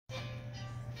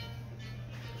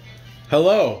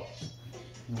Hello,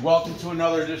 welcome to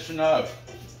another edition of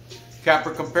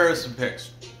Capper Comparison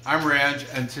Picks. I'm Raj,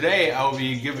 and today I will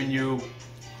be giving you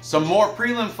some more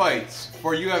prelim fights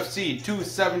for UFC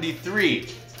 273.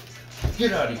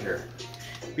 Get out of here.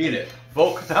 Beat it.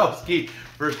 Volkanovski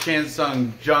versus Chan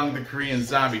Sung Jung, the Korean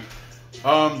Zombie.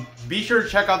 Be sure to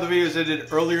check out the videos I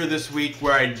did earlier this week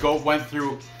where I went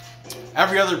through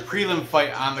every other prelim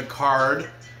fight on the card.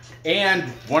 And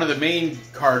one of the main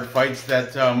card fights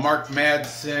that Mark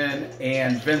Madsen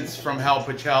and Vince from Hell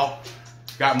Patel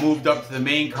got moved up to the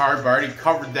main card, but I already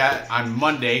covered that on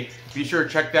Monday. Be sure to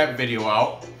check that video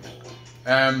out.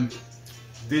 I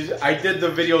did the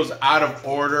videos out of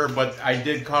order, but I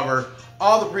did cover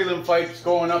all the prelim fights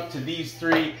going up to these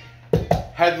three.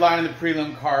 Headline of the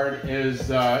prelim card is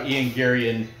Ian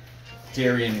Garry and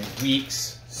Darian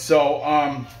Weeks.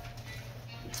 So,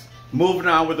 moving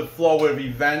on with the flow of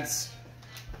events.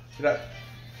 Get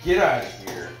out of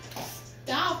here.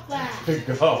 Stop that.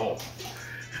 Go.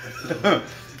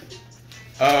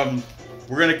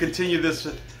 We're gonna continue this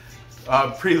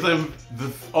prelim,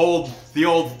 the old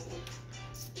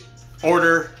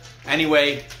order.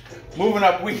 Anyway, moving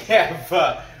up, we have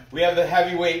the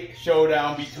heavyweight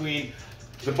showdown between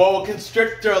the boa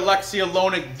constrictor Aleksei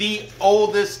Oleinik, the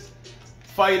oldest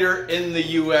fighter in the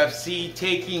UFC,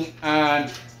 taking on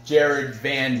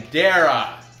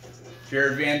Vanderaa.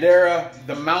 Vanderaa,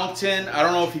 the Mountain. I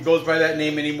don't know if he goes by that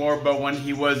name anymore, but when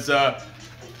he was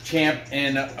champ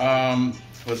in,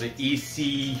 was it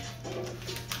ECF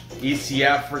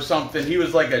or something? He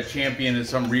was like a champion in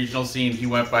some regional scene. He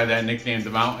went by that nickname,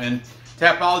 the Mountain.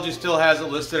 Tapology still has it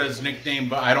listed as a nickname,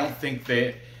 but I don't think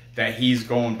that he's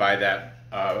going by that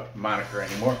moniker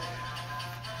anymore.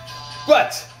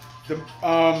 But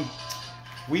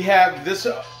we have this,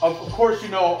 of course, you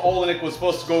know, Oleinik was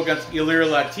supposed to go against Ilir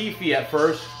Latifi at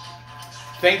first.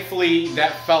 Thankfully,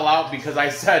 that fell out because I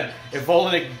said, if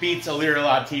Oleinik beats Ilir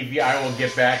Latifi, I will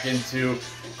get back into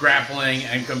grappling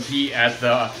and compete at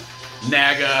the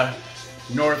NAGA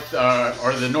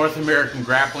or the North American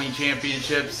Grappling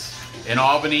Championships in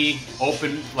Albany.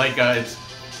 Open, like,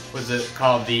 what's it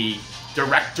called? The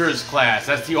Directors Class.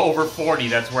 That's the over 40.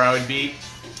 That's where I would be.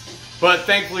 But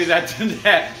thankfully that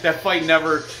fight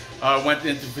never went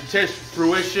into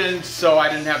fruition, so I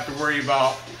didn't have to worry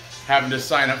about having to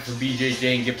sign up for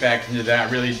BJJ and get back into that.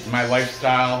 Really, my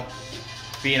lifestyle,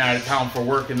 being out of town for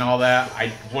work and all that,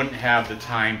 I wouldn't have the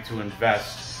time to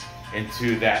invest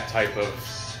into that type of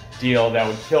deal that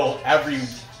would kill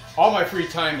all my free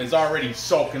time is already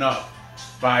soaking up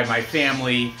by my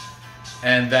family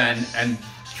and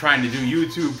trying to do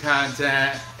YouTube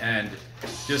content and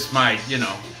just my,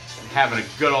 having a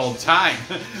good old time.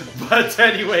 But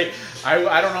anyway,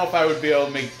 I don't know if I would be able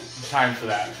to make time for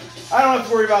that. I don't have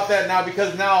to worry about that now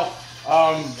because now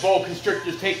boa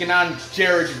constrictor's taking on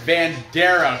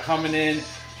Vanderaa, coming in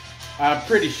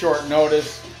pretty short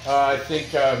notice. I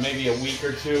think maybe a week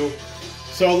or two.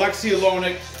 So Aleksei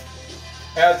Oleinik,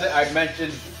 as I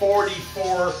mentioned,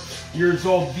 44 years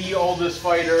old, the oldest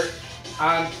fighter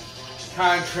on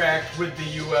contract with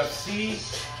the UFC.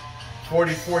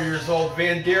 44 years old.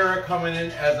 Vanderaa coming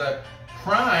in as a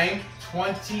prime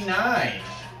 29.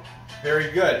 Very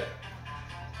good.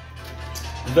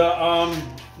 The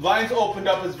lines opened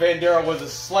up as Vanderaa was a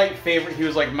slight favorite. He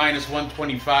was like minus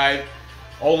 125.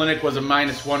 Oleinik was a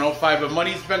minus 105, but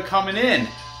money's been coming in.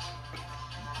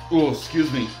 Ooh,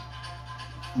 excuse me.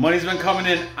 Money's been coming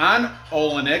in on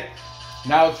Oleinik.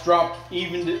 Now it's dropped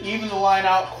even the line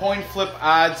out. Coin flip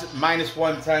odds minus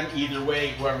 110 either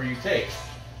way, whoever you take.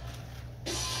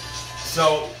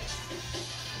 So,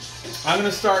 I'm going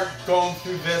to start going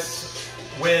through this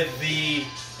with the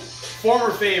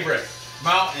former favorite,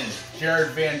 Mountain,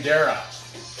 Vanderaa.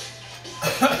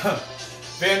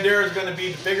 Vanderaa is going to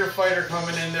be the bigger fighter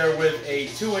coming in there with a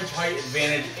 2-inch height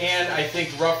advantage and I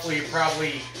think roughly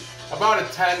probably about a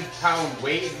 10-pound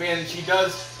weight advantage. He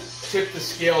does tip the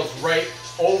scales right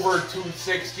over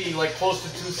 260, like close to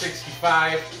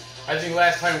 265. I think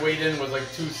last time weighed in was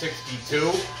like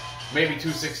 262. Maybe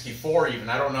 264 even,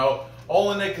 I don't know.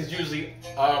 Oleinik is usually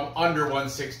under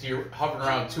 160, hovering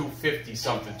around 250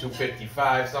 something,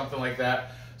 255, something like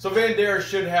that. So Vanderaa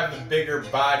should have the bigger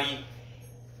body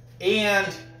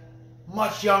and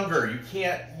much younger. You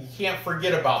can't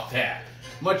forget about that.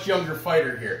 Much younger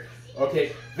fighter here.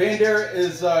 Okay, Vanderaa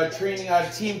is training on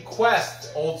Team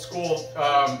Quest, old school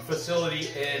facility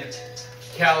in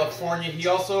California. He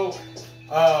also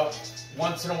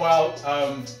once in a while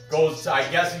goes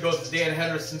to Dan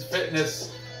Henderson's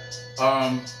fitness,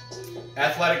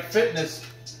 athletic fitness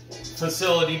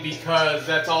facility because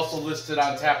that's also listed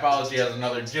on Tapology as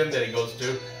another gym that he goes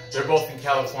to. They're both in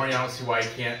California. I don't see why he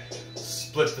can't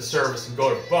split the service and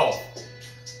go to both.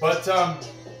 But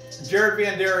Jared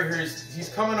Vanderaa here,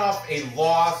 he's coming off a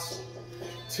loss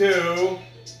to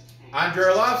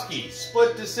Andrei Arlovski.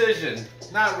 Split decision.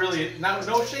 Not really,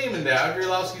 no shame in that. Andrei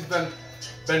Arlovski's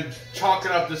been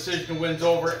chalking up decision wins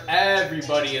over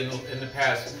everybody in the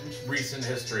past recent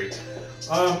history.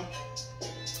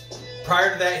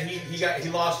 Prior to that, he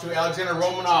lost to Alexander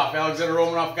Romanov. Alexander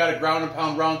Romanov got a ground and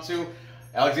pound round 2.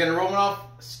 Alexander Romanov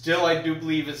still, I do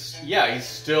believe, he's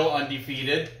still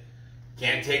undefeated.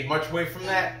 Can't take much away from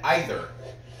that either.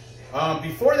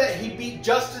 Before that, he beat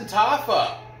Justin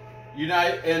Tafa in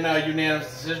a unanimous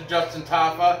decision. Justin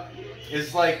Tafa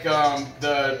is like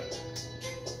the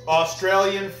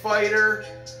Australian fighter.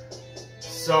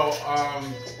 So,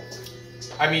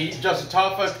 I mean, Justin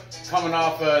Tafa coming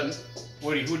off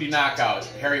who'd he knock out?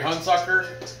 Harry Hunsucker.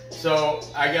 So,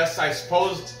 I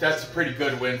suppose that's a pretty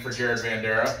good win for Jared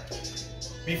Vanderaa.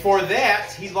 Before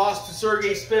that, he lost to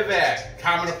Sergey Spivak,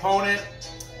 common opponent.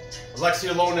 Aleksei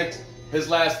Oleinik, his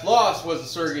last loss was to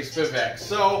Sergey Spivak.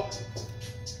 So,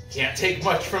 can't take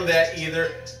much from that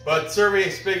either. But Sergey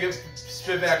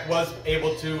Spivak was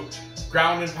able to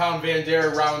ground and pound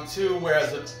Vanderaa round 2,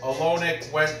 whereas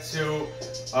Oleinik went to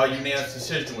a unanimous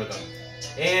decision with him.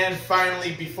 And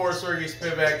finally, before Sergey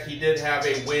Spivak, he did have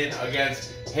a win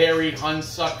against Harry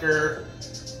Hunsucker.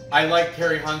 I like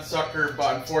Harry Hunsucker,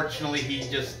 but unfortunately, he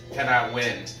just cannot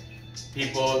win.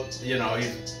 People, you know,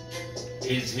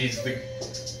 he's the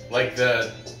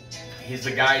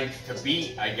guy to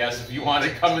beat, I guess, if you want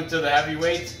to come into the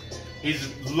heavyweights.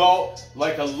 He's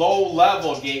like a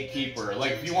low-level gatekeeper.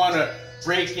 Like, if you want to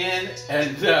break in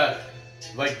and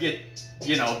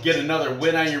get another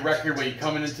win on your record when you're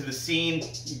coming into the scene,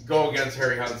 you go against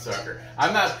Harry Hunsucker.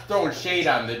 I'm not throwing shade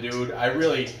on the dude.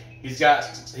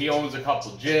 He owns a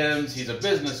couple gyms. He's a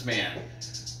businessman.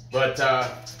 But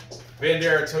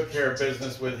Vanderaa took care of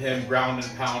business with him, ground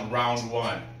and pound, round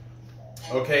 1.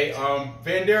 Okay,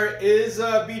 Vanderaa is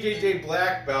a BJJ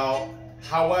black belt.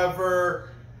 However,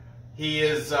 he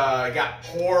has got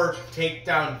poor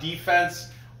takedown defense.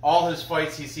 All his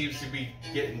fights, he seems to be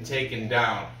getting taken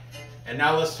down. And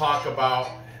now let's talk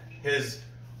about his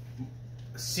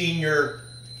senior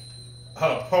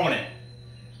opponent.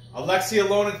 Aleksei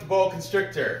Oleinik, the Bull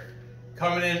Constrictor.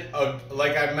 Coming in,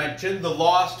 like I mentioned, the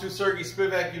loss to Sergey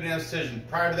Spivak, unanimous decision.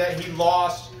 Prior to that, he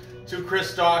lost to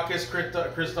Chris Daukaus.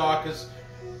 Chris Daukaus,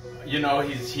 you know,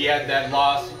 he had that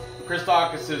loss. Chris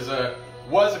Daukaus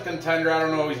was a contender. I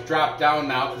don't know, he's dropped down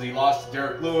now because he lost to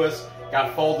Derek Lewis,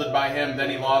 got folded by him, then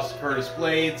he lost to Curtis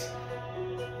Blades.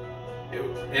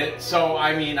 So,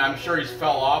 I mean, I'm sure he's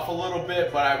fell off a little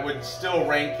bit, but I would still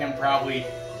rank him probably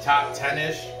top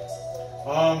 10-ish.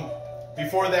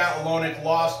 Before that, Oleinik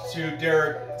lost to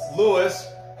Derek Lewis,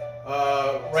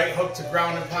 right hook to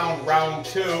ground and pound, round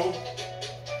 2.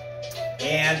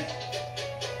 And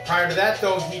prior to that,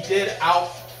 though, he did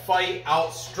outstrike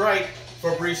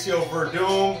Fabricio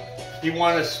Verdum. He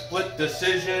won a split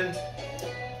decision.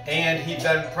 And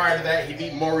then prior to that, he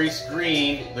beat Maurice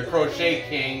Green, the Crochet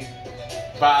King,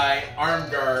 by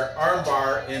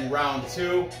armbar in round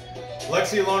 2.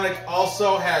 Aleksei Oleinik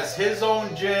also has his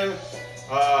own gym,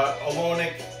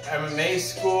 Oleinik MMA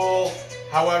School.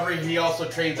 However, he also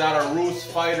trains out of Rus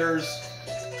Fighters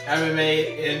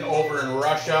MMA over in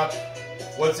Russia.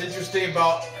 What's interesting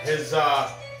about his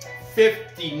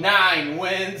 59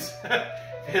 wins,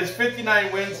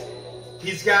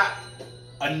 he's got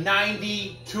a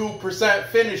 92%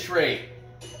 finish rate.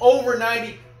 Over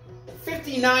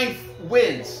 59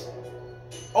 wins.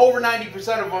 Over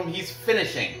 90% of them he's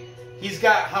finishing. He's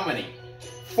got how many?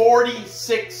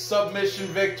 46 submission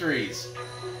victories.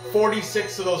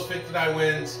 46 of those 59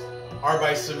 wins are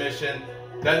by submission.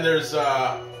 Then there's,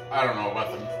 I don't know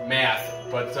about the math,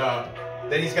 but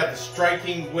then he's got the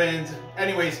striking wins.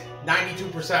 Anyways,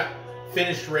 92%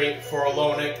 finish rate for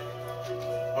Oleinik.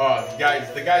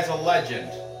 The guy's a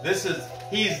legend.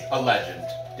 He's a legend,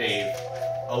 Dave.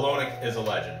 Oleinik is a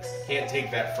legend. Can't take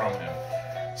that from him.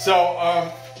 So,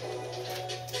 all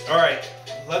right.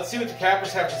 Let's see what the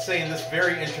cappers have to say in this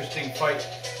very interesting fight.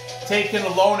 Taking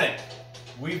Oleinik,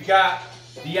 we've got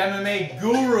the MMA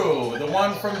guru, the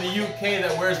one from the UK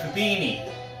that wears the beanie.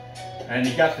 And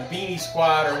you got the beanie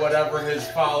squad or whatever his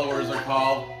followers are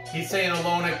called. He's saying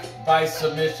Oleinik by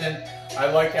submission. I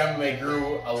like MMA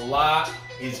guru a lot.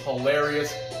 He's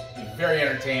hilarious. He's very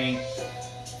entertaining.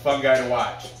 Fun guy to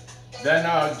watch. Then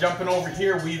jumping over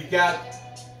here, we've got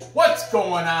what's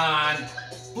going on.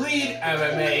 Bleed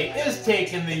MMA is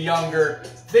taking the younger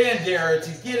Vanderaa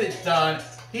to get it done.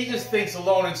 He just thinks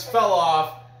Oleinik's fell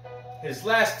off. His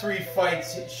last 3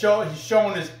 fights, he's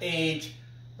shown his age.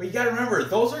 But you got to remember,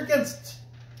 those are against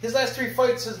his last 3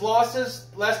 fights, last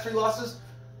 3 losses,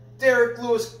 Derek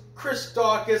Lewis, Chris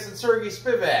Daukaus, and Sergey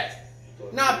Spivak.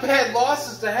 Not bad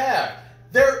losses to have.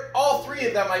 All 3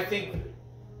 of them, I think,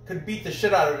 could beat the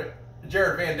shit out of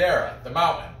Jared Vanderaa, the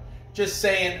Mountain. Just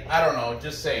saying, I don't know,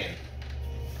 just saying.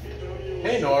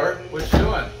 Hey, Nora, what you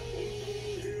doing?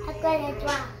 I'm gonna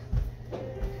draw.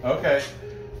 Okay.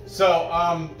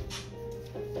 So,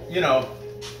 you know,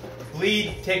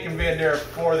 Bleed taking Vanderaa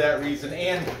for that reason,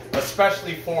 and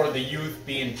especially for the youth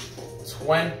being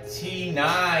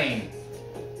 29.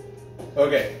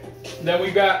 Okay. Then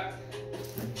we got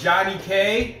Johnny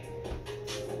K.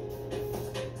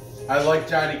 I like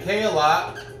Johnny K a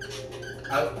lot.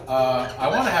 I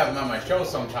want to have him on my show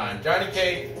sometime. Johnny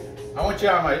K, I want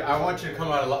you to come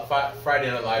on a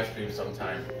Friday night live stream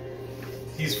sometime.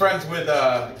 He's friends with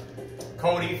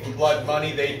Cody from Blood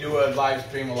Money. They do a live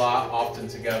stream a lot, often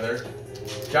together.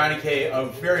 Johnny K, a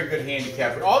very good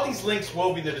handicapper. All these links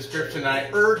will be in the description. And I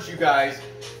urge you guys,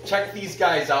 check these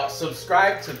guys out.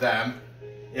 Subscribe to them.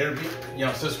 It'll be, you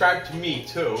know, subscribe to me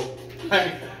too.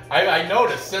 I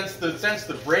noticed since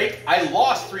the break, I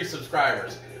lost 3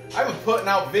 subscribers. I've been putting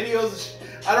out videos.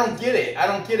 I don't get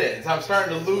it. I'm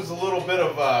starting to lose a little bit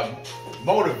of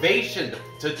motivation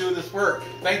to do this work.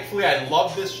 Thankfully, I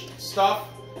love this stuff.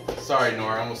 Sorry,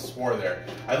 Nora, I almost swore there.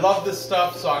 I love this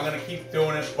stuff, so I'm gonna keep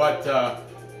doing it. But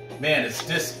man, it's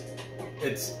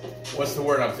what's the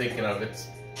word I'm thinking of? It's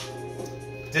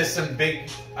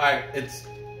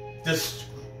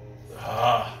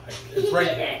right.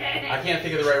 I can't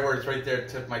think of the right word. It's right there at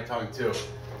the tip of my tongue too.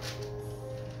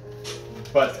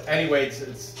 But anyway,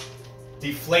 it's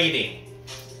deflating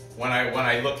when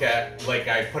I look at, like,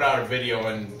 I put out a video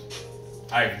and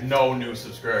I have no new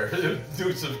subscribers.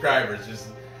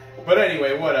 But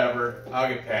anyway, whatever. I'll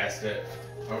get past it.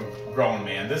 I'm a grown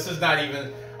man. This is not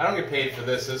even. I don't get paid for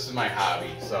this. This is my hobby,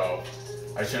 so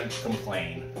I shouldn't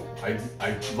complain. I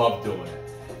love doing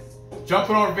it.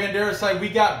 Jumping over Vanderaa side, we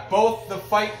got both the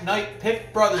Fight Night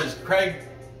Pick brothers, Craig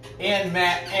and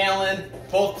Matt Allen,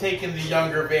 both taking the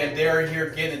younger Vanderaa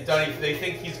here, getting it done. They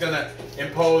think he's going to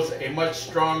impose a much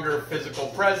stronger physical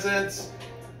presence,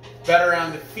 better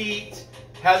on the feet,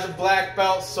 has a black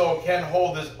belt, so can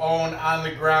hold his own on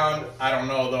the ground. I don't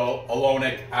know though.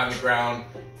 Oleinik on the ground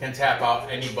can tap out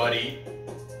anybody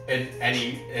in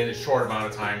a short amount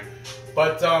of time.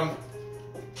 But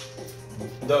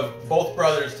both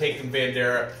brothers taking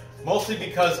Vanderaa mostly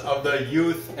because of the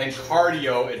youth and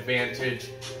cardio advantage.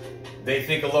 They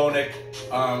think Oleinik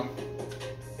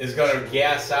is going to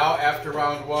gas out after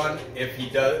round 1 if he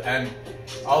does, and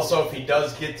also if he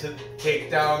does get to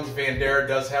takedowns. Vanderaa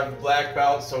does have the black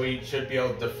belt, so he should be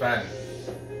able to defend.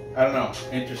 I don't know.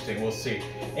 Interesting. We'll see.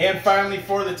 And finally,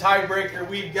 for the tiebreaker,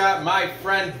 we've got my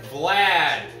friend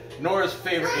Vlad, Nora's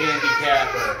favorite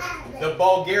handicapper, the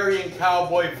Bulgarian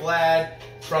cowboy Vlad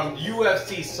from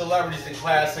UFC Celebrities and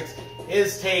Classics,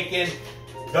 is taking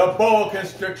the boa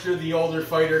constrictor, the older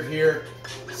fighter here.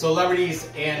 Celebrities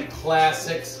and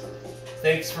Classics.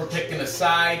 Thanks for picking a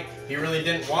side. He really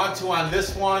didn't want to on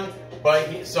this one, but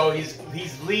he's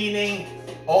leaning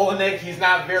Oleinik. He's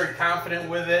not very confident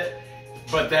with it,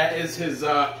 but that is his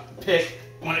pick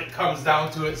when it comes down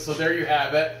to it. So there you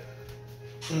have it.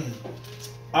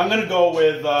 I'm gonna go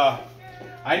with.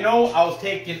 I know I was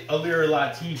taking Ilir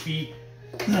Latifi,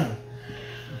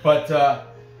 but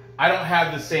I don't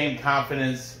have the same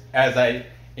confidence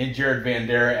in Jared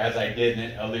Vanderaa as I did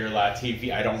in Ilir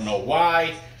Latifi. I don't know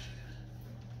why.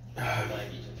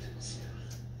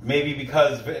 Maybe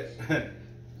because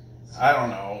I don't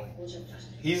know.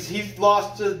 He's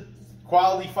lost to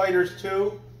quality fighters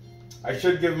too. I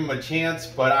should give him a chance,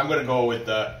 but I'm gonna go with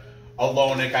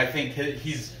Oleinik. I think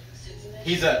he's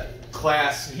a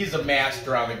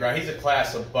master on the ground. He's a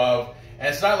class above. And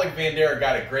it's not like Vanderaa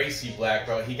got a Gracie black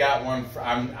belt. He got one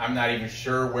I'm not even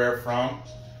sure where from.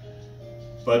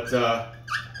 But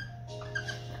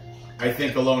I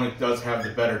think Oleinik does have the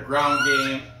better ground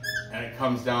game, and it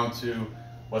comes down to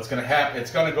what's going to happen.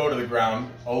 It's going to go to the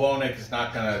ground. Oleinik is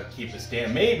not going to keep his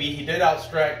stand. Maybe he did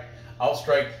outstrike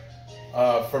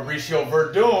Fabricio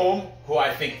Verdum, who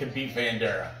I think could beat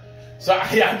Vanderaa. So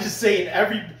I'm just saying,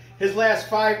 his last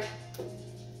 5,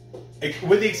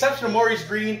 with the exception of Maurice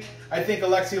Green, I think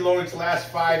Aleksei Oleinik's last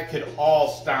 5 could all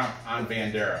stomp on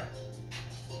Vanderaa.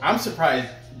 I'm surprised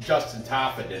Justin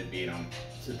Taffa didn't beat him,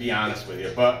 to be honest with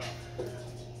you. But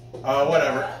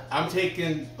whatever. I'm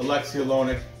taking Aleksei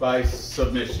Oleinik by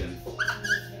submission.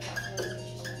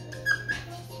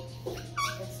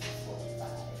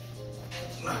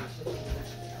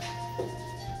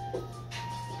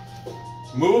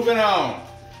 Moving on.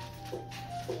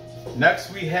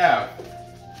 Next we have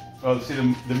Oh, see,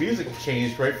 the music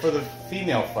changed right for the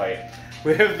female fight.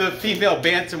 We have the female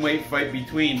bantamweight fight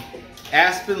between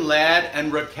Aspen Ladd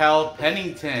and Raquel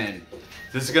Pennington.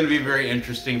 This is going to be a very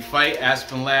interesting fight.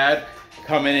 Aspen Ladd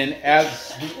coming in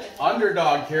as the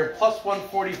underdog here, plus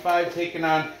 145, taking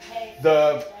on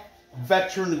the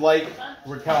veteran-like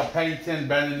Raquel Pennington,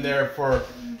 been in there for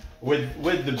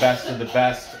with the best of the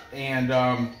best, and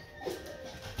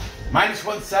minus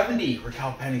 170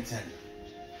 Raquel Pennington.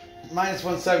 Minus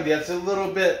 170. That's a little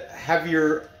bit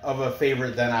heavier of a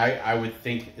favorite than I would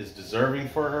think is deserving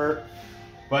for her.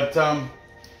 But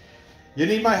you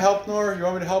need my help, Nor? You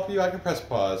want me to help you? I can press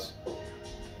pause.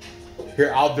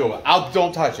 Here, I'll do it.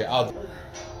 Don't touch it. I'll do it.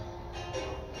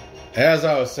 As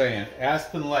I was saying,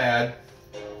 Aspen Ladd,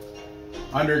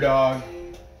 underdog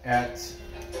at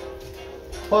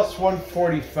plus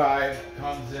 145,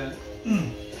 comes in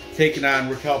taking on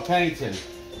Raquel Pennington.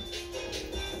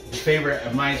 The favorite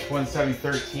at minus 170,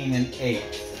 13 and 8.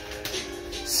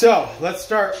 So let's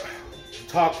start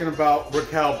talking about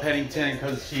Raquel Pennington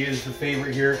because she is the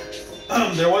favorite here.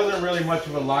 There wasn't really much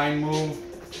of a line move,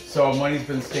 so money's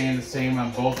been staying the same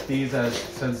on both these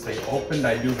since they opened,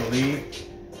 I do believe.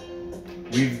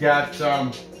 We've got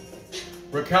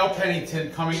Raquel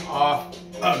Pennington coming off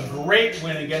a great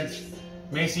win against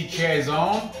Macy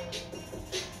Chiasson,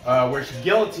 where she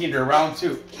guillotined her round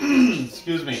 2.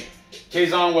 Excuse me.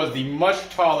 Chiasson was the much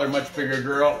taller, much bigger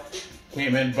girl,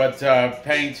 came in, but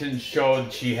Pennington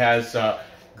showed she has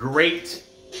great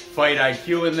fight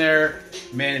IQ in there,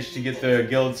 managed to get the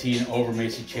guillotine over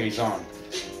Macy Chiasson.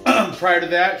 Prior to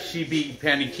that, she beat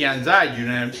Pandy Kianzai,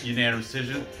 unanimous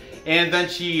decision, and then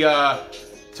she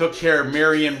took care of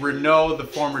Marion Renault,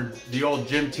 the old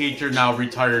gym teacher, now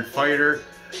retired fighter.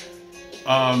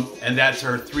 And that's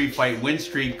her 3-fight win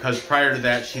streak, because prior to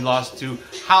that she lost to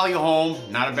Holly Holm,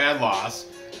 not a bad loss,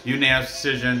 unanimous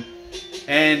decision.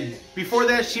 And before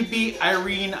that she beat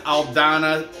Irene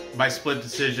Aldana by split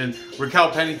decision.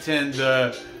 Raquel Pennington,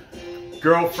 the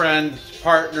girlfriend,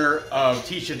 partner of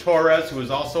Tisha Torres, who is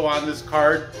also on this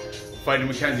card, fighting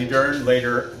Mackenzie Dern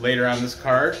later on this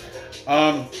card,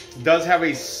 does have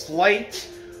a slight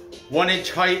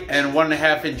 1-inch height and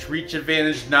 1.5-inch reach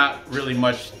advantage. Not really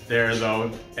much there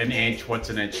though. An inch, what's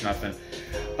an inch? Nothing.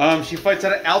 She fights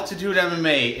at Altitude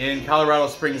MMA in Colorado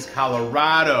Springs,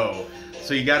 Colorado.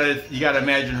 So you gotta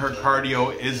imagine her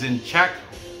cardio is in check,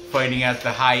 fighting at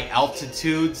the high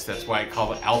altitudes. That's why I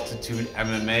call it Altitude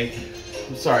MMA.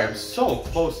 I'm sorry, I'm so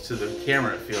close to the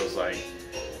camera, it feels like.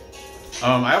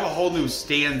 I have a whole new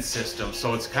stand system,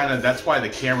 so it's that's why the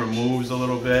camera moves a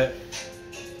little bit.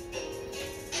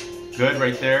 Good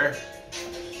right there.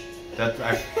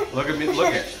 Look at me,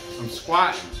 look at, I'm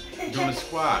squatting. I'm doing a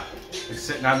squat. I'm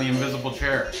sitting on the invisible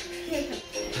chair.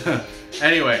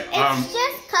 Anyway. It's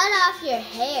just cut off your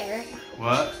hair.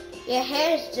 What? Your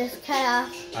hair is just cut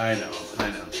off. I know.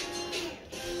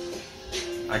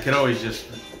 I could always just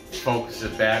focus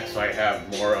it back so I have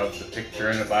more of the picture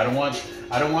in it, but I don't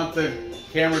want the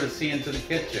camera to see into the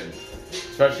kitchen.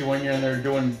 Especially when you're in there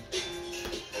doing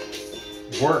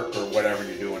work or whatever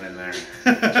you're doing in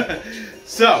there.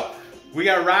 So, we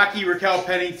got Raquel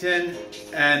Pennington,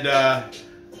 and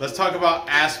let's talk about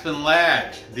Aspen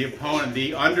Ladd, the opponent,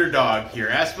 the underdog here.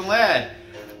 Aspen Ladd,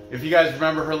 if you guys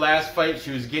remember her last fight,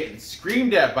 she was getting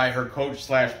screamed at by her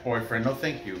coach/boyfriend. No,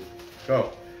 thank you.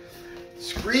 Go.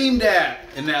 Screamed at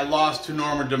in that loss to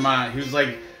Norma DeMont. He was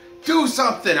like, do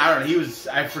something. I don't know.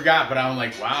 I forgot, but I'm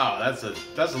like, wow, that's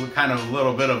a kind of a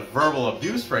little bit of verbal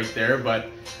abuse right there, but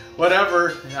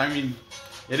whatever. I mean,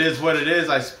 it is what it is.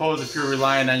 I suppose if you're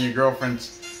relying on your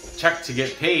girlfriend's check to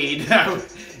get paid,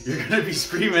 you're going to be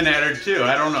screaming at her too.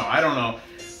 I don't know.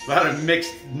 A lot of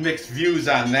mixed views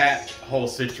on that whole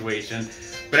situation.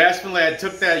 But Aspen Ladd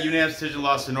took that unanimous decision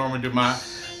loss to Norma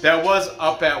DeMont. That was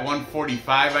up at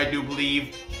 145, I do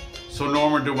believe. So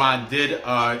Norma DeMont did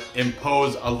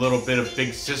impose a little bit of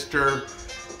big sister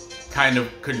kind of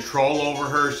control over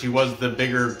her. She was the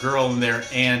bigger girl in there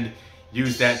and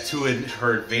used that to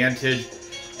her advantage.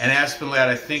 And Aspen Ladd,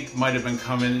 I think, might have been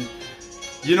coming.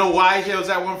 You know why it was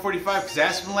at 145? Because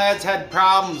Aspen Ladd's had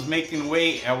problems making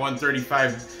weight at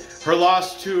 135. Her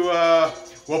loss to,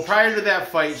 well, prior to that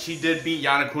fight, she did beat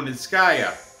Yana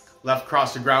Kunitskaya. Left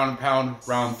cross the ground and pound,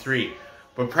 round 3.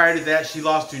 But prior to that, she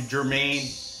lost to Germaine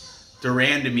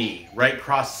Durandamy. Right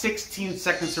cross, 16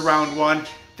 seconds to round 1.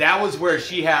 That was where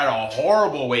she had a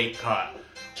horrible weight cut.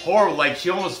 Horrible, like she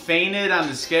almost fainted on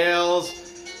the scales.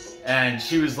 And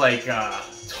she was like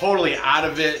totally out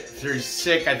of it. Very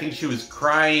sick. I think she was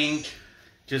crying.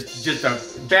 Just a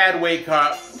bad weight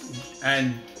cut.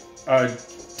 And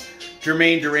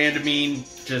Germaine Durandamy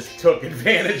just took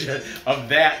advantage of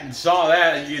that and saw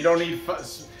that. And you don't need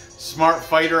smart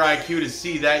fighter IQ to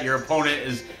see that your opponent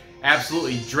is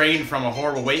absolutely drained from a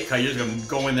horrible weight cut. You're just going to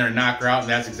go in there and knock her out, and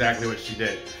that's exactly what she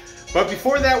did. But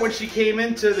before that, when she came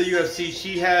into the UFC,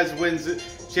 she had a win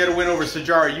over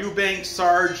Sijara Eubanks,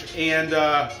 Sarge, and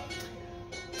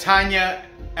Tanya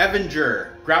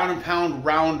Evinger. Ground and pound,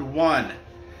 round 1.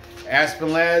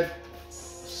 Aspen Ladd,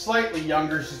 slightly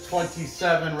younger. She's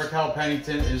 27. Raquel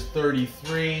Pennington is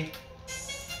 33.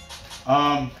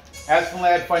 Aspen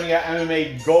Ladd fighting at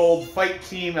MMA Gold Fight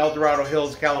Team, El Dorado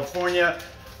Hills, California.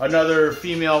 Another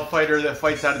female fighter that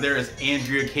fights out of there is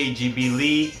Andrea KGB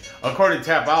Lee. According to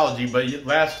Tapology, but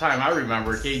last time I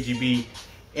remember,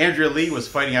 Andrea Lee was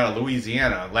fighting out of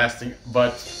Louisiana.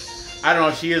 But I don't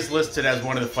know, she is listed as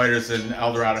one of the fighters in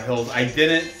El Dorado Hills. I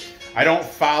don't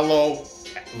follow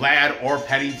Ladd or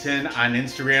Pennington on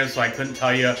Instagram, so I couldn't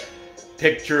tell you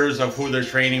pictures of who they're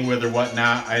training with or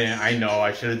whatnot. I know,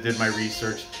 I should have did my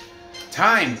research.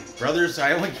 Time, brothers,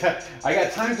 I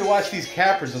got time to watch these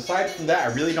cappers. Aside from that,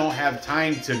 I really don't have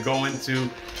time to go into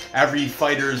every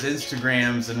fighter's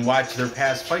Instagrams and watch their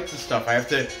past fights and stuff. I have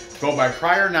to go by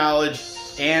prior knowledge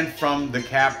and from the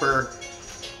capper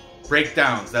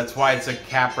breakdowns. That's why it's a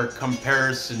capper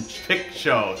comparison pick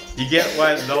show. You get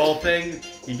what the whole thing?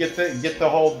 You get the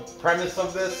whole premise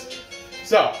of this?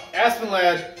 So, Aspen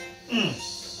Ladd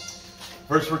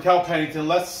versus Raquel Pennington.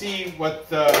 Let's see what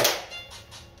the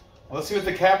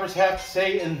cappers have to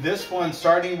say in this one,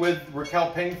 starting with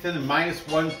Raquel Pennington, the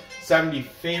 -170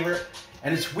 favorite.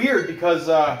 And it's weird because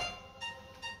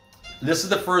this is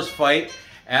the first fight.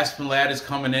 Aspen Ladd is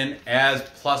coming in as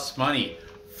plus money.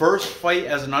 First fight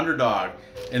as an underdog.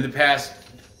 In the past,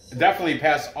 definitely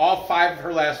past all 5 of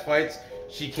her last fights,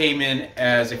 she came in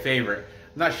as a favorite.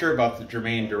 I'm not sure about the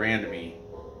Jermaine Durandamy.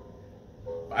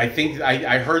 I think,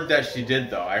 I heard that she did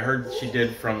though. I heard she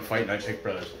did from Fight Night Pick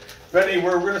Brothers. But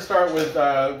anyway, we're going to start with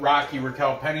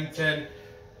Raquel Pennington.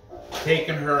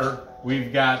 Taking her,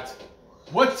 we've got,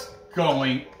 what's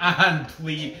going on,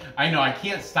 please? I know, I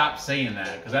can't stop saying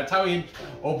that, because that's how he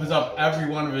opens up every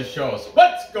one of his shows.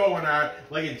 What's going on?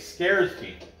 Like, it scares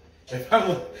me.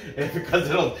 I'll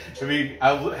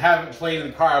have it playing in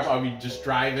the car, I'll be just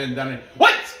driving down and,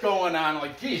 what's going on? I'm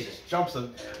like, Jesus, jump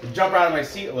out of my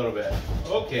seat a little bit.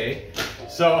 Okay,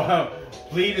 so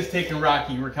Bleed is taking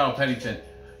Raquel Pennington.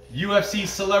 UFC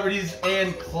Celebrities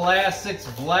and Classics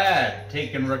Vlad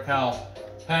taking Raquel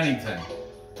Pennington.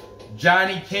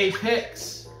 Johnny K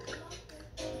picks.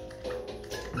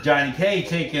 Johnny K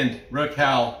taking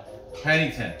Raquel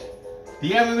Pennington.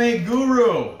 The MMA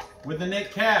Guru with the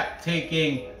Nick Cap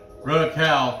taking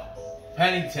Raquel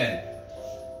Pennington.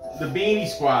 The Beanie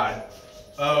Squad.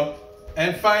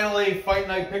 And finally, Fight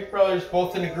Night Pick Brothers,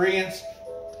 both in agreement.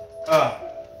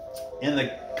 In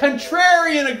the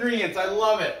contrarian agreement, I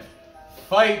love it.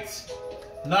 Fight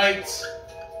Night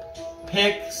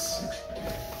Picks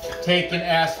taking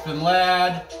Aspen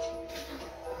Ladd.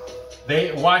 They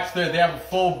have a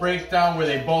full breakdown where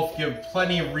they both give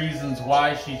plenty of reasons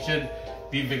why she should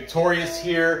be victorious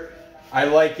here. I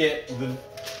like it. The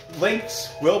links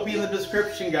will be in the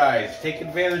description, guys. Take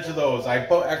advantage of those. I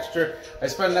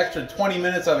spent an extra 20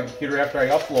 minutes on the computer after I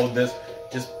upload this,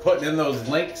 just putting in those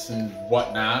links and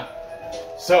whatnot.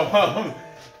 So,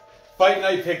 Fight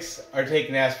Night Picks are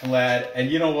taking Aspen Ladd, and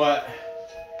you know what?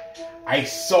 I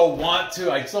so want to,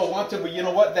 but you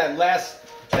know what? That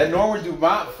Norma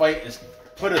Dumont fight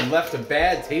left a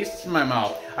bad taste in my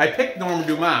mouth. I picked Norma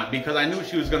Dumont because I knew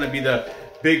she was going to be the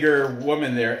bigger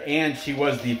woman there, and she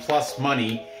was the plus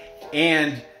money,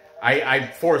 and I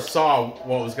foresaw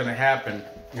what was going to happen.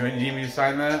 You need me to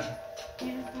sign that?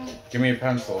 Yeah. Give me a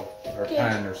pencil or a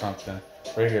pen or something.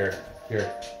 Right here.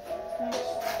 Here.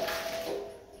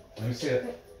 Let me see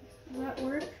it. Will that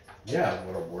work? Yeah,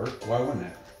 it'll work. Why wouldn't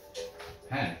it?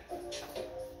 Pen.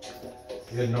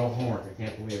 You had no homework. I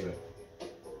can't believe it.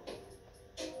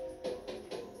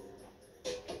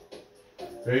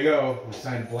 There you go. We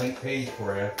signed a blank page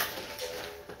for you.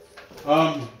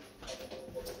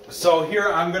 So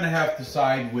here I'm gonna have to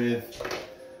side with.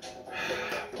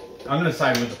 I'm gonna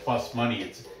side with the plus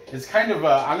money. It's kind of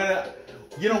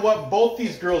you know what? Both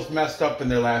these girls messed up in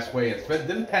their last weigh-ins. But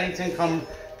didn't Pennington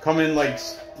come in like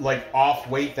off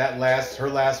weight her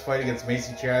last fight against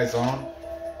Macy Chazone,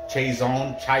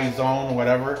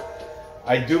 whatever.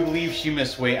 I do believe she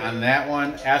missed weight on that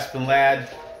one. Aspen Ladd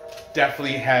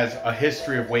definitely has a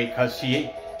history of weight because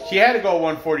she had to go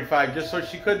 145 just so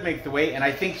she could make the weight, and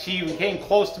I think she even came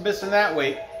close to missing that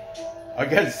weight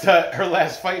against her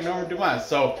last fight, Norma Dumont.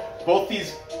 So both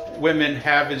these women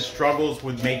having struggles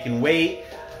with making weight.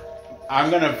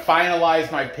 I'm gonna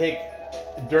finalize my pick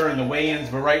during the weigh-ins,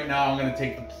 but right now I'm going to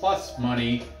take the plus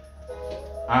money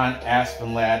on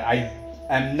Aspen Lad. I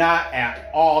am not at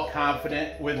all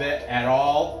confident with it at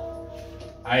all.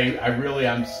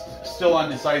 I'm still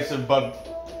undecisive, but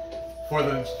for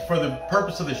the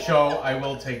purpose of the show, I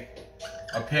will take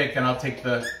a pick, and I'll take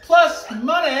the plus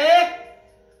money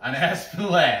on Aspen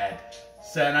Lad.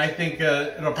 So, and I think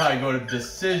it'll probably go to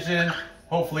decision.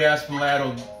 Hopefully Aspen Lad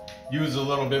will use a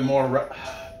little bit more.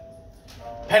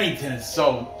 Pennington is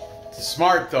so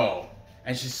smart though,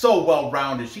 and she's so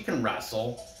well-rounded. She can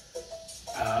wrestle.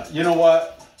 You know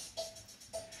what?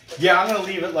 Yeah, I'm gonna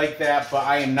leave it like that, but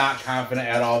I am not confident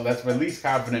at all. That's my least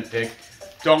confident pick.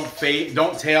 Don't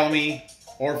tail me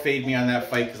or fade me on that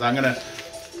fight, because I'm gonna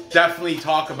definitely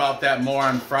talk about that more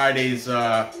on Fridays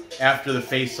after the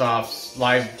face-offs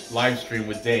live stream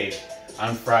with Dave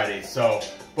on Fridays. So,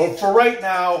 but for right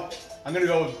now, I'm gonna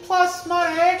go with plus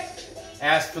money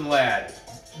Aspen Lad,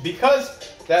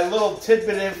 because that little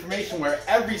tidbit of information where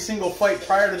every single fight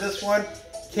prior to this one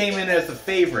came in as the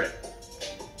favorite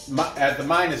at the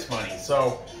minus money.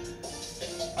 So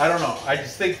I don't know. I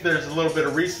just think there's a little bit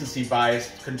of recency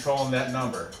bias controlling that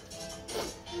number.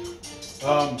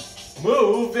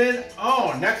 Moving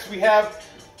on. Next we have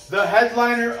the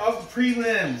headliner of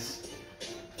prelims.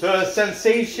 The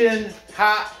sensation,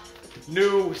 hot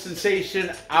new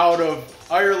sensation out of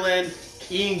Ireland,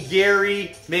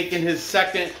 Garry, making his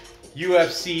second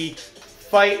UFC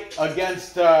fight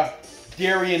against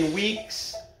Darian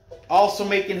Weeks, also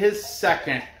making his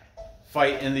second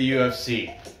fight in the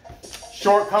UFC.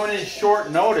 Coming in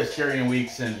short notice, Darian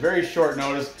Weeks in very short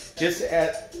notice.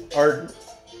 Or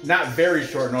not very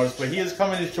short notice, but he is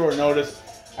coming in short notice.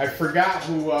 I forgot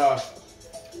who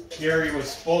Garry was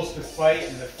supposed to fight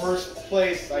in the first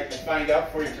place. I can find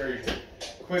out for you very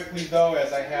quickly though,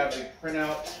 as I have the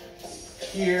printout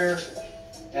here.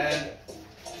 And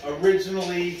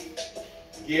originally,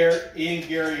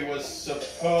 Garry was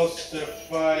supposed to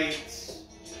fight.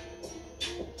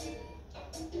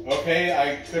 Okay,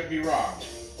 I could be wrong.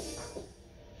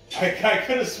 I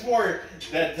could have swore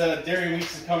that Darian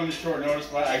Weeks is coming to short notice,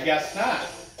 but I guess not.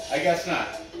 I guess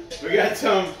not. We got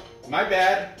some. My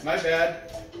bad.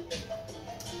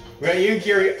 We got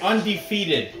Garry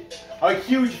undefeated. A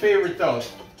huge favorite though.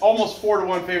 Almost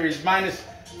 4-1 favorite. He's minus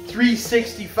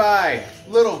 365.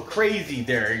 Little crazy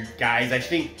there, guys. I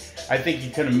think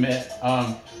you can admit,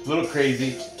 a little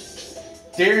crazy.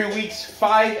 Darian Weeks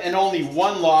 5 and only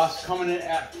 1 loss, coming in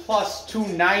at plus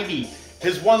 290.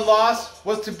 His 1 loss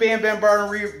was to Bam Bam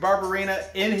Barberena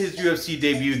in his UFC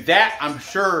debut. That I'm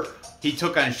sure he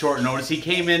took on short notice. He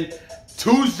came in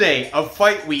Tuesday of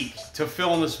fight week to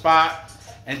fill in the spot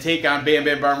and take on Bam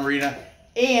Bam Barberena,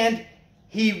 and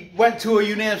he went to a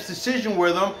unanimous decision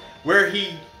with him, where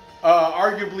he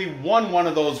arguably won one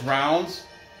of those rounds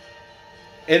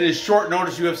in his short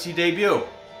notice UFC debut.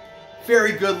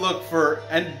 Very good look for,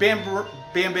 and Bam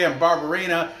Bam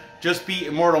Barberena just beat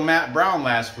Immortal Matt Brown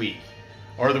last week,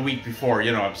 or the week before,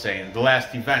 you know what I'm saying, the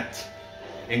last event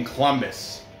in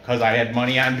Columbus, because I had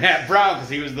money on Matt Brown because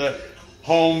he was the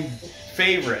home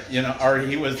favorite, you know, or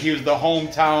he was the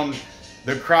hometown,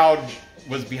 the crowd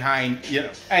was behind, you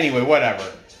know, anyway,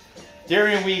 whatever.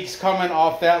 Darian Weeks coming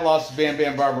off that loss to Bam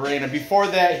Bam Barberena. Before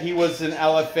that, he was in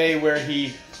LFA, where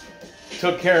he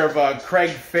took care of Craig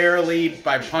Fairley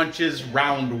by punches,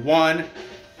 round 1.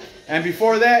 And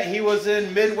before that, he was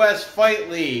in Midwest Fight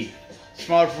League,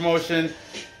 smaller promotion,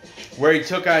 where he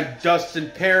took on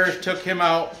Dustin Parrish, took him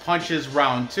out, punches,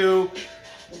 round 2.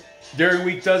 Darian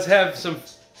Weeks does have some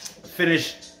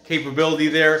finish capability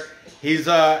there. He's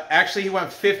actually, he went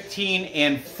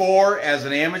 15-4 as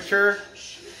an amateur,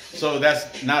 so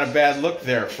that's not a bad look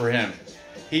there for him.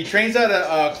 He trains out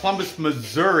of Columbus,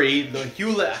 Missouri, the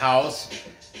Hewlett House.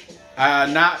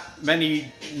 Not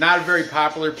a very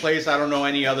popular place. I don't know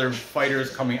any other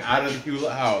fighters coming out of the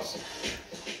Hewlett House.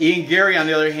 Garry, on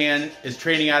the other hand, is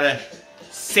training out of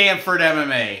Sanford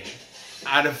MMA,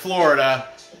 out of Florida,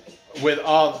 with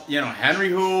all, you know, Henry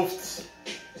Hooft,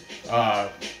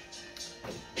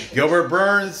 Gilbert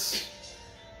Burns,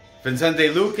 Vicente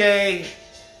Luque.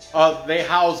 They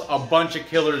house a bunch of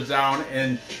killers down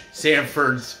in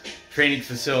Sanford's training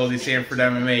facility, Sanford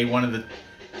MMA, one of the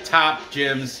top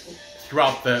gyms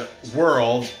throughout the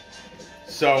world.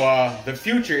 So the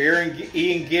future,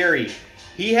 Garry,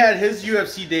 he had his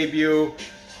UFC debut,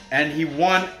 and he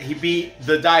beat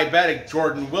the diabetic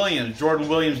Jordan Williams. Jordan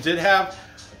Williams did have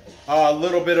a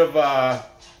little bit of,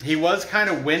 he was kind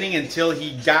of winning until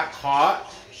he got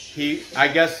caught. I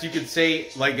guess you could say,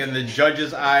 like in the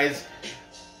judge's eyes,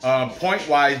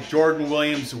 point-wise, Jordan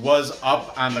Williams was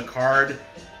up on the card.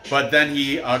 but then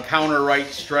he counter right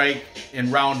strike in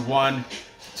round 1,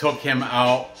 took him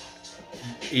out.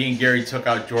 Ian Garry took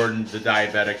out Jordan, the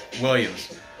diabetic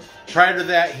Williams. Prior to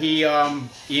that, Ian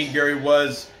Garry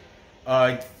was,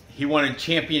 he won a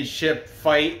championship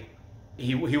fight.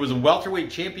 He was a welterweight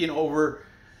champion over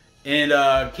in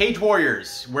Cage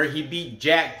Warriors, where he beat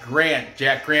Jack Grant.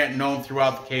 Jack Grant, known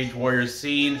throughout the Cage Warriors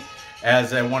scene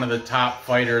as one of the top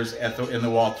fighters in the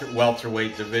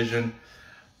welterweight division.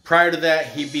 Prior to that,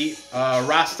 he beat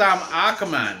Rastam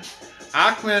Akman.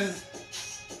 Akman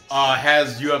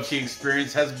has UFC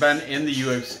experience, has been in the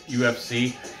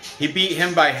UFC. He beat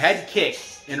him by head kick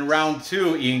in round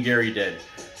 2, Ian Garry did.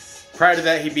 Prior to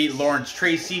that, he beat Lawrence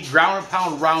Tracy, ground and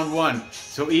pound round 1.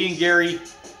 So Ian Garry,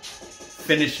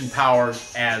 finishing power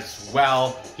as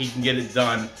well. He can get it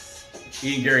done.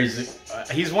 Ian Garry's,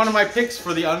 he's one of my picks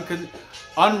for the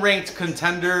unranked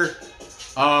contender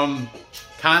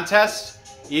contest.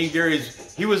 Ian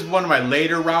Garry's, he was one of my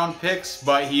later round picks,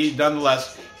 but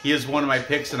nonetheless, he is one of my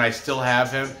picks, and I still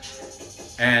have him.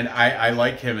 And I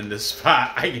like him in this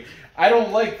spot. I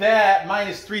don't like that.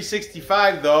 Minus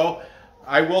 365 though.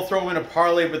 I will throw him in a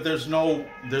parlay, but there's no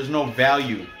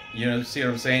value. You know, see what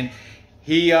I'm saying?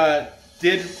 He does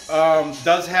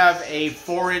have a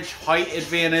 4-inch height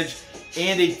advantage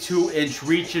and a 2-inch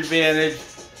reach advantage.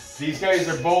 These guys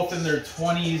are both in their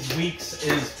 20s. Weeks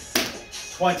is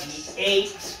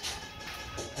 28,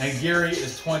 and Garry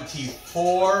is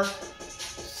 24.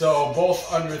 So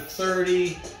both under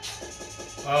 30.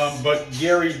 But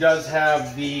Garry does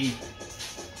have the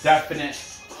definite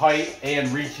height and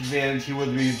reach advantage. He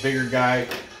would be a bigger guy.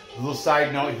 A little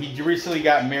side note, he recently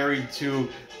got married to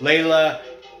Layla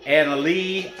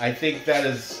Annalee. I think that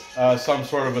is some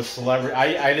sort of a celebrity.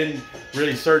 I didn't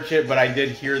really search it, but I did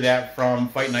hear that from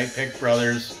Fight Night Pick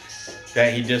Brothers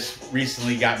that he just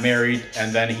recently got married,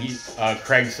 and then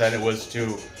Craig said it was to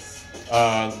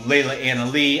Layla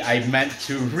Annalee. I meant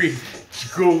to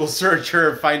Google search her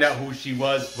and find out who she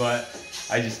was, but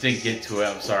I just didn't get to it.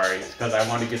 I'm sorry. It's because I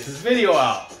want to get this video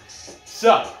out.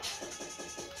 So,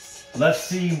 let's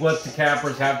see what the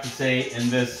cappers have to say in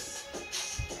this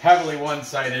heavily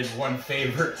one-sided,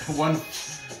 heavily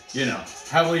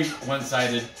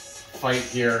one-sided fight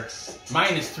here.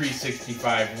 Minus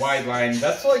 365, wide line.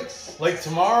 That's like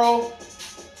tomorrow.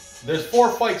 There's 4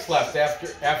 fights left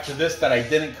after this that I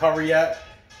didn't cover yet,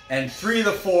 and 3 of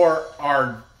the 4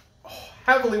 are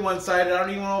heavily one-sided. I don't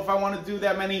even know if I want to do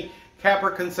that many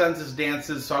capper consensus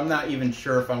dances, so I'm not even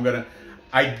sure if I'm gonna.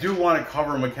 I do want to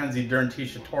cover Mackenzie Dern,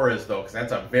 Tisha Torres though, because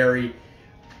that's a very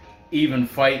even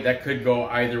fight that could go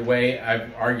either way. I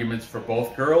have arguments for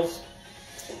both girls,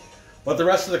 but the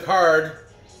rest of the card,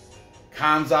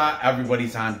 Kamzat,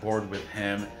 everybody's on board with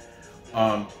him.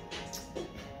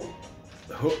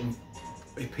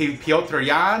 Piotr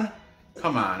Jan,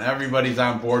 come on, everybody's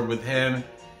on board with him,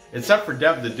 except for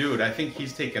Dev the Dude. I think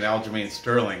he's taking Aljamain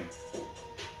Sterling.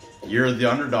 You're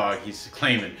the underdog, he's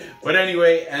claiming. But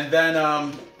anyway, and then,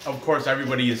 of course,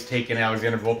 everybody is taking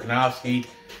Alexander Volkanovski.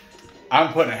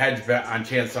 I'm putting a hedge bet on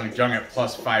Chan Sung Jung at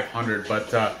plus 500.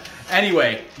 But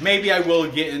anyway, maybe I will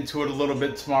get into it a little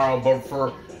bit tomorrow. But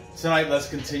for tonight, let's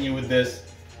continue with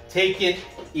this. Taking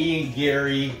Ian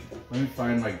Garry. Let me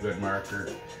find my good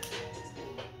marker.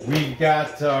 We've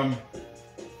got the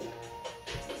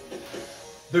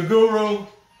Guru.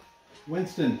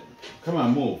 Winston, come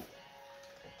on, move.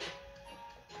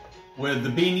 With the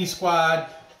Beanie Squad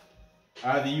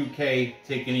out of the UK,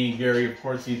 taking Ian Garry. Of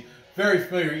course, he's very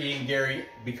familiar with Ian Garry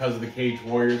because of the Cage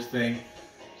Warriors thing.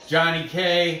 Johnny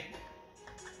K,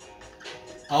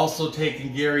 also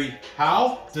taking Garry.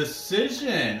 How?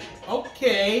 Decision.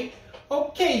 Okay.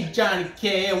 Okay, Johnny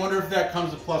K. I wonder if that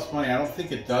comes with plus money. I don't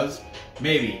think it does.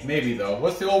 Maybe though.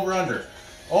 What's the over-under?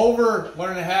 Over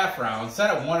 1.5 rounds. Set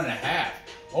at 1.5.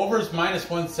 Over is minus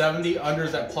 170. Under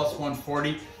is at plus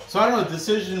 140. So I don't know,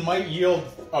 decision might yield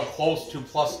a close to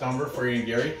plus number for Ian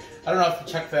Garry. I don't know, I have to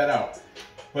check that out.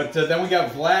 But then we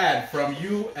got Vlad from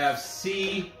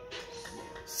UFC,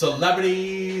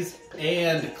 Celebrities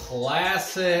and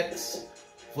Classics.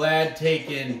 Vlad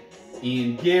taking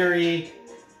Ian Garry.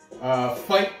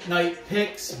 Fight Night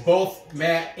Picks, both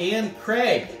Matt and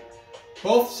Craig,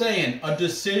 both saying a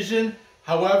decision.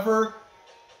 However,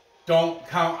 don't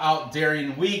count out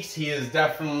Darian Weeks. He is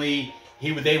definitely...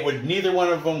 neither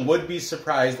one of them would be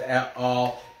surprised at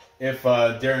all if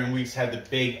Darian Weeks had the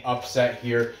big upset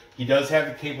here. He does have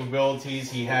the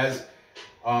capabilities. He has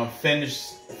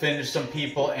finished some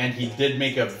people, and he did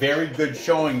make a very good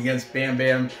showing against Bam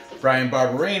Bam Brian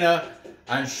Barberena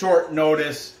on short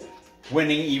notice,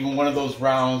 winning even one of those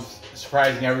rounds,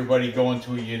 surprising everybody, going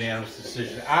to a unanimous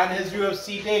decision on his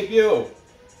UFC debut.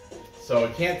 So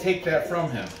can't take that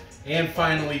from him. And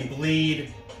finally,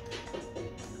 Bleed.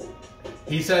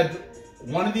 He said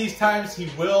one of these times he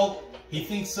will. He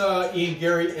thinks Ian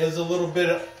Garry is a little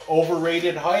bit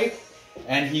overrated hype,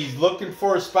 and he's looking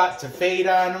for a spot to fade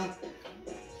on him.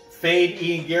 Fade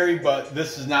Ian Garry, but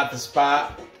this is not the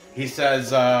spot. He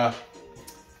says,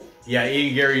 yeah,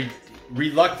 Ian Garry,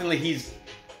 reluctantly, he's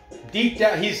deep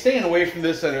down, he's staying away from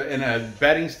this in a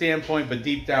betting standpoint, but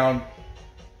deep down,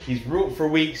 he's rooting for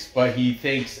Weeks, but he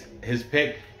thinks his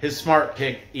smart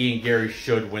pick, Ian Garry,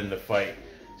 should win the fight.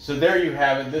 So there you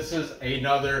have it. This is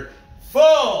another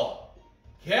full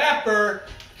capper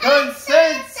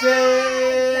consensus.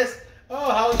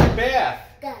 Oh, how's your bath?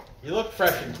 Good. You look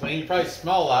fresh and clean. You probably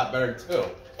smell a lot better too.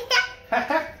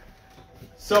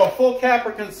 So full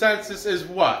capper consensus is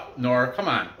what, Nora? Come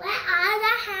on.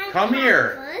 Come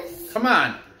here. Come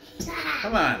on.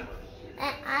 Come on.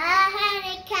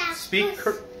 Speak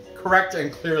correct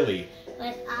and clearly.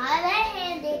 When all the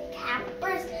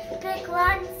handicappers pick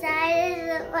one side of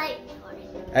the light.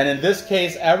 And in this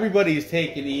case, everybody's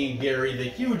taking Ian Garry, the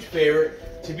huge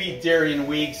favorite, to beat Darian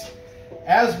Weeks,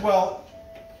 as well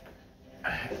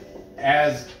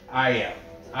as I am.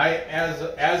 As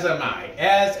am I.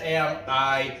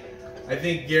 I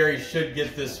think Garry should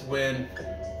get this win.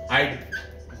 I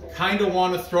kind of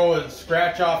want to throw a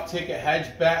scratch-off ticket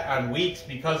hedge bet on Weeks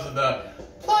because of the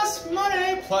plus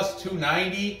money, plus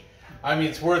 290. I mean,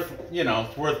 it's worth, you know,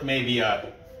 it's worth maybe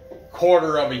a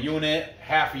quarter of a unit,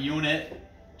 half a unit,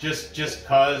 just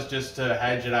to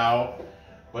hedge it out.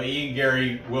 But Ian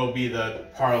Garry will be the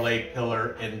parlay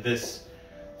pillar in this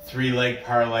three-leg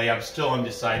parlay. I'm still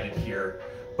undecided here.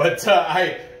 But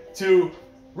to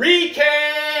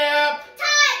recap,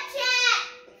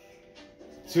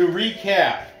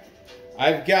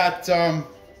 I've got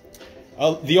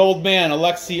the old man,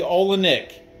 Aleksei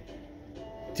Oleinik,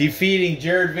 defeating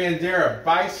Jared Vanderaa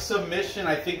by submission,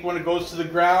 I think, when it goes to the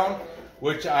ground,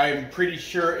 which I'm pretty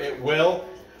sure it will.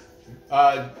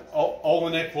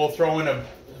 Oleinik will throw in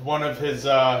one of his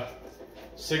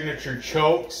signature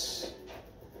chokes,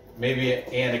 maybe an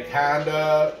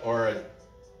anaconda or a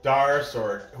darce,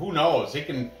 or who knows. He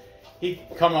can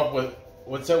come up with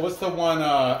what's the one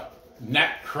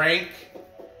neck crank.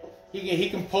 He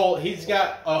can pull. He's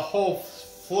got a whole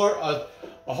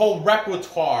a whole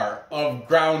repertoire of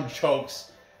ground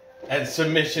chokes and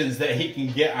submissions that he can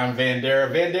get on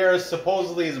Vanderaa. Vanderaa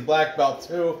supposedly is a black belt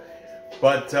too,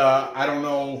 but I don't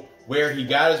know where he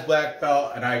got his black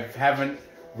belt, and I haven't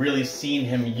really seen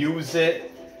him use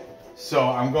it. So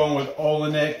I'm going with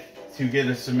Oleinik to get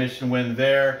a submission win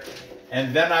there.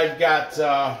 And then I've got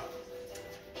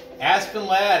Aspen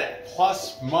Ladd at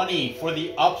plus money for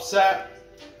the upset.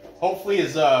 Hopefully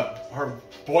her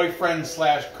boyfriend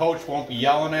 / coach won't be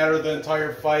yelling at her the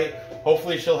entire fight.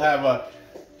 Hopefully she'll have a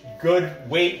good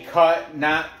weight cut,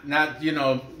 not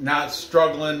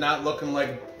struggling, not looking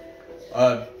like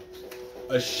a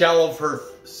shell of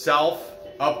herself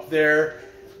up there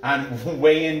on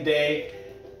weigh-in day.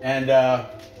 And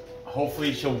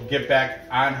hopefully she'll get back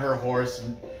on her horse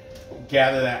and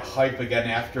gather that hype again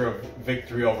after a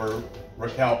victory over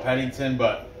Raquel Pennington.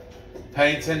 But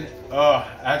Pennington,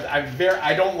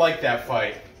 I don't like that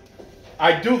fight.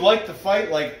 I do like the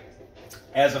fight, like,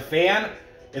 as a fan.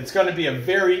 It's going to be a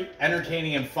very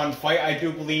entertaining and fun fight, I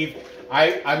do believe.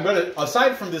 I'm going to,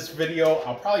 aside from this video,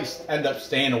 I'll probably end up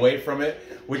staying away from it,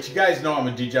 which you guys know I'm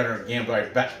a degenerate gambler. I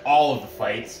bet all of the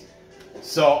fights.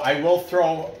 So I will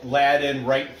throw Ladd in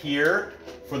right here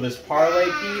for this parlay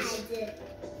piece.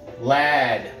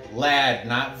 Ladd,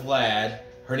 not Vlad.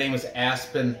 Her name is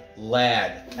Aspen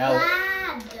Ladd.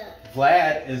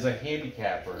 Vlad is a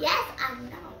handicapper. Yes, I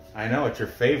know. I know, it's your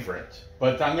favorite.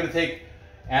 But I'm going to take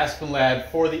Aspen Ladd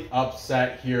for the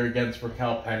upset here against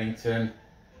Raquel Pennington.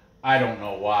 I don't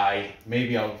know why.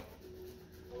 Maybe I'll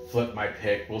flip my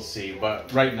pick. We'll see.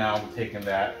 But right now I'm taking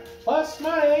that plus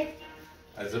money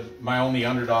as my only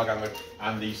underdog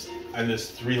on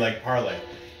this three-leg parlay.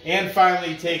 And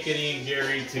finally taking Ian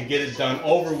Garry to get it done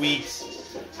over Weeks.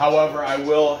 However, I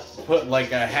will put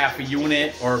like a half a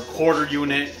unit or a quarter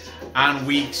unit on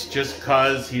Weeks just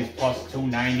because he's plus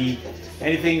 290.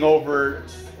 Anything over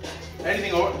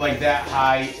like that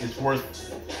high is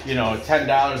worth,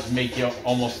 $10 to make you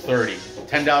almost 30.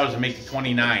 $10 to make you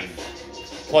 29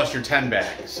 plus your 10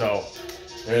 back. So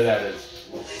there that is.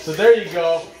 So there you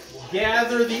go.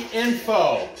 Gather the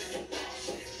info.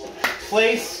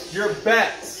 Place your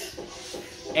bets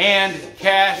and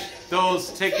cash those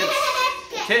tickets.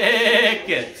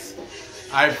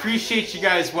 I appreciate you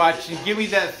guys watching. Give me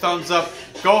that thumbs up.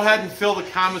 Go ahead and fill the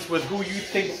comments with who you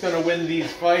think is going to win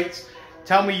these fights.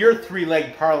 Tell me your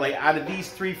three-leg parlay out of these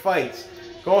three fights.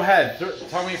 Go ahead.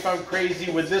 Tell me if I'm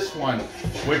crazy with this one,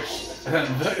 which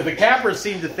the cappers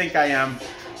seem to think I am.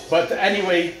 But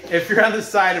anyway, if you're on the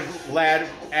side of Lad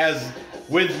as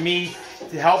with me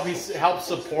to help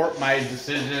support my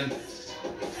decision,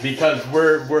 because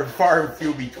we're far and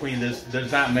few between this.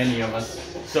 There's not many of us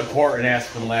supporting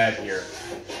Aspen Lad here.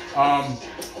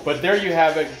 But there you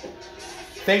have it.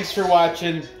 Thanks for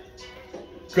watching.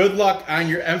 Good luck on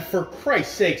your, and for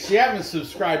Christ's sakes, if you haven't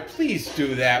subscribed, please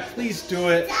do that. Please do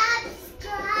it.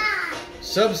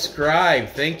 Subscribe.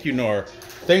 Thank you, Nor.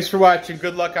 Thanks for watching.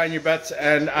 Good luck on your bets,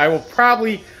 and I'll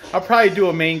probably do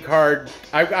a main card.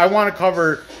 I want to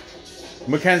cover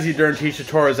Mackenzie during Tisha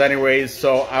Torres anyways,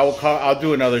 so I'll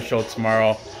do another show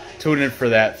tomorrow. Tune in for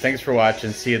that. Thanks for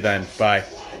watching. See you then. Bye.